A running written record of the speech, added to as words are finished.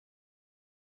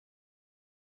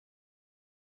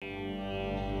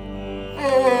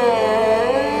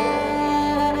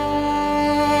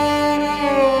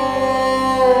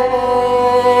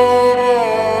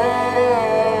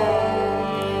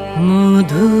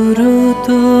মধুর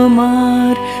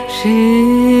তোমার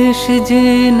শেষ যে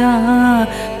না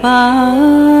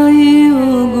পাই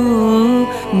গো,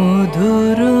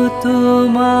 মধুর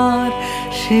তোমার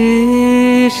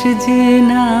শেষ যে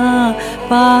না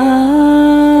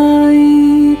পাই,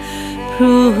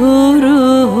 প্রহর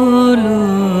হলো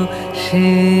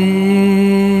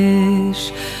শেষ,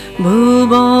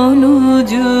 ভুবন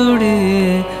জুড়ে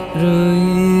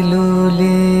রইল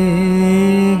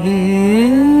লেগে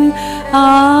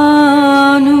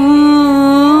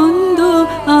আনন্দ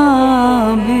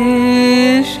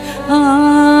আবেশ,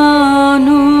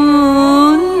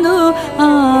 আনন্দ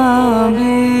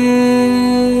আবেশ।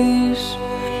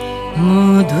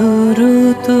 মধুর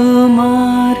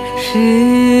তোমার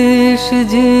শেষ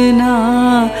যে না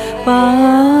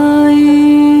পাই,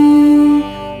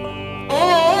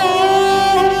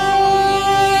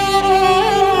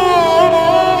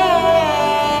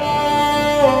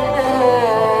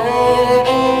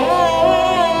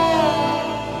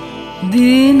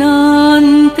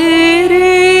 দিনান্তের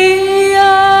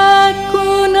এক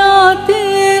কোণাতে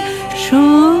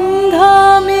সন্ধ্যা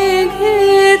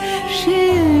মেঘের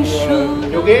শেষ।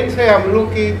 जोगेन से हम लोग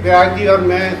की ब्याज जी और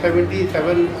मैं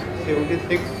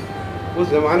 77-76 उस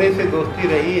ज़माने से दोस्ती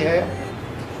रही है।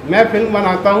 मैं फिल्म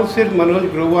बनाता हूँ सिर्फ मनोज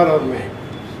ग्रोवर और मैं,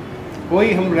 कोई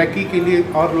हम रैकी के लिए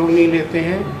और लोग नहीं लेते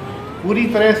हैं। पूरी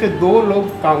तरह से 2 लोग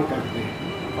काम करते हैं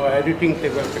और एडिटिंग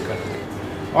टेबल पे करते हैं,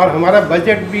 और हमारा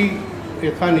बजट भी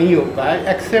ऐसा नहीं होता है,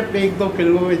 एक्सेप्ट 1-2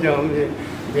 फिल्मों में जो हमने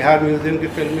बिहार म्यूजियम की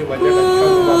फिल्म में बजट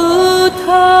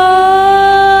अच्छा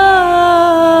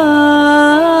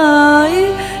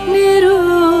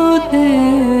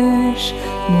নিরুদ্দেশ।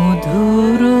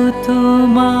 মধুর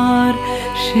তোমার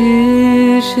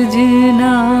শেষ যে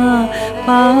না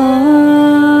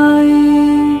পাই,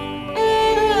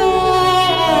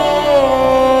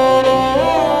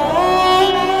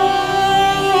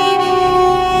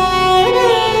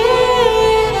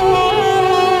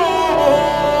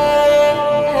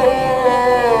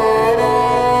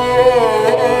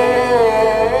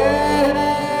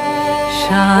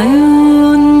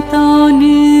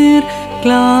 সায়ন্তনের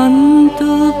ক্লান্ত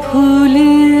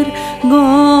ফুলের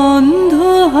গন্ধ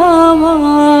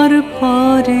হাওয়ার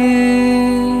পরে,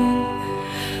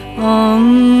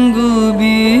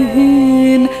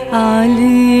 অঙ্গবিহীন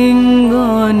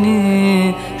আলিঙ্গনে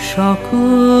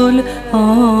সকল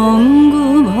অঙ্গ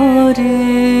ভরে।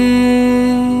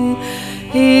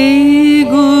 এই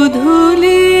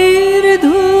গোধূলির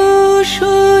ধূসরিময়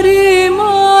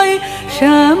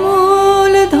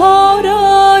শ্যামল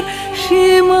ধরার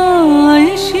সীমায়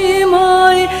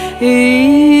সীমায়, এই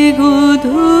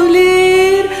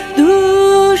গোধূলির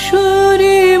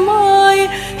ধূসরিময়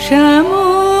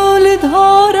শ্যামল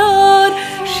ধরার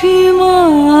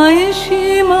সীমায়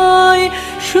সীমায়,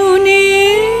 শুনি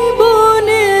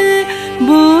বনে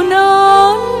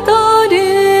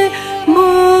বনান্তরে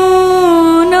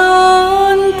বনান্তরে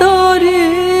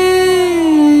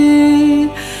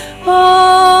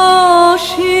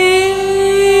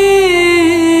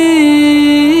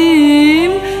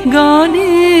অসীম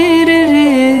গানের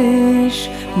রেশ।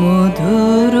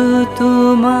 মধুর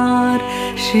তোমার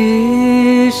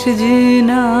শেষ যে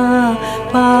না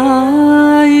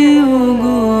পাই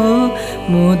গো,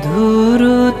 মধুর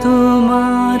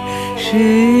তোমার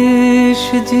শেষ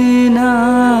যে না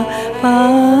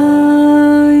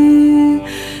পাই,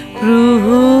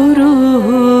 প্রহর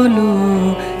হলো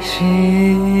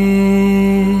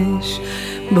শেষ,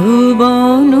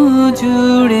 ভুবন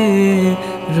জুড়ে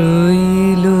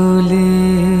রইল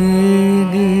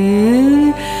লেগে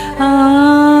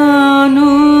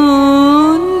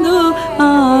আনন্দ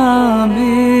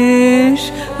আবেশ,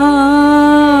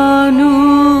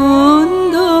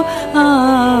 আনন্দ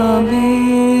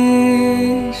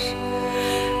আবেশ।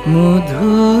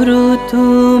 মধুর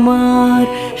তোমার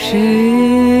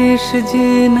শেষ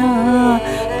যে না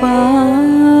পাই।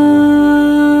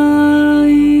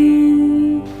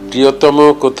 প্রিয়তম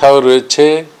কোথাও রয়েছে,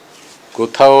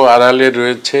 কোথাও আড়ালে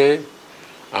রয়েছে,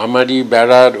 আমারই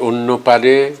বেড়ার অন্য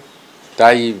পারে,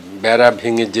 তাই বেড়া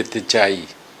ভেঙে যেতে চাই।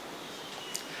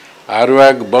 আরও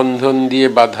এক বন্ধন দিয়ে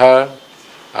বাঁধা,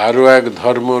 আরও এক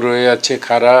ধর্ম রয়ে আছে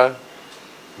খাড়া,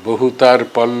 বহু তার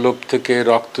পল্লব থেকে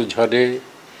রক্ত ঝরে,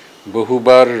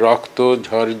 বহুবার রক্ত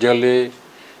ঝড় জলে,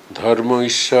 ধর্ম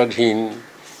ঈশ্বরহীন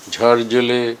ঝড়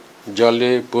জলে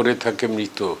জলে পড়ে থাকে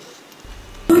মৃত।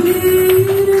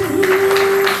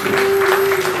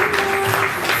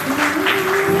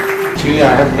 Actually,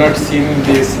 I have not seen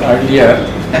this earlier.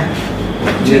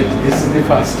 Yes, this is the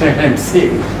first time I'm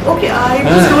seeing. Okay, I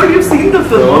was told you've seen the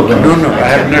film. Okay. No, I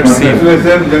have not seen.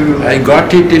 I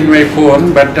got it in my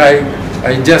phone, but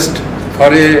I just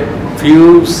for a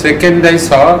few seconds I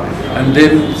saw, and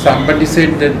then somebody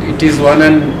said that it is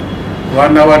 1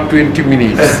 hour 20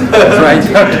 minutes. So I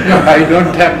thought I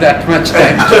don't have that much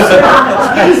time.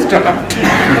 I stopped,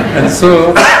 and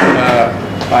so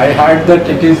I heard that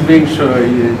it is being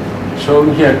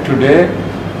shown here today.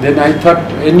 Then I thought,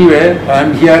 anyway, I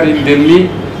am here in Delhi,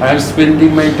 I am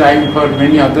spending my time for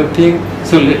many other things,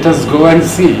 so let us go and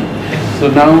see. So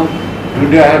now,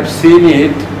 today I have seen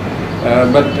it,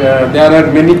 but there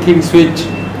are many things which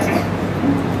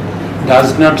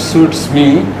does not suits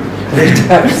me, which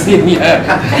I have seen here.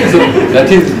 So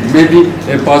that is maybe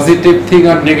a positive thing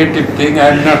or negative thing. I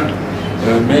am not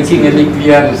making any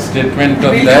clear statement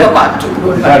of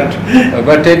that.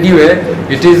 But anyway,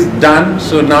 it is done.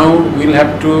 So now we'll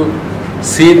have to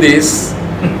see this.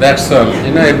 That's all.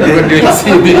 You know, everybody will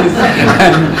see this,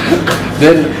 and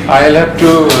then I'll have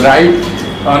to write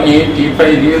on it if I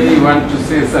really want to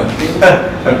say something.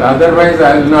 But otherwise,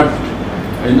 I'll not,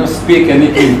 speak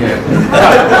anything here.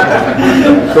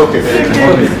 Okay.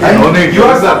 And you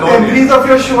have some memories of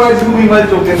your show at Dhoomimal,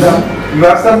 Jourdain. You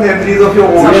have some memories of your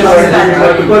own show at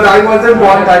Dhoomimal, because I wasn't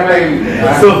born that time.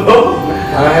 So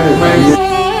I have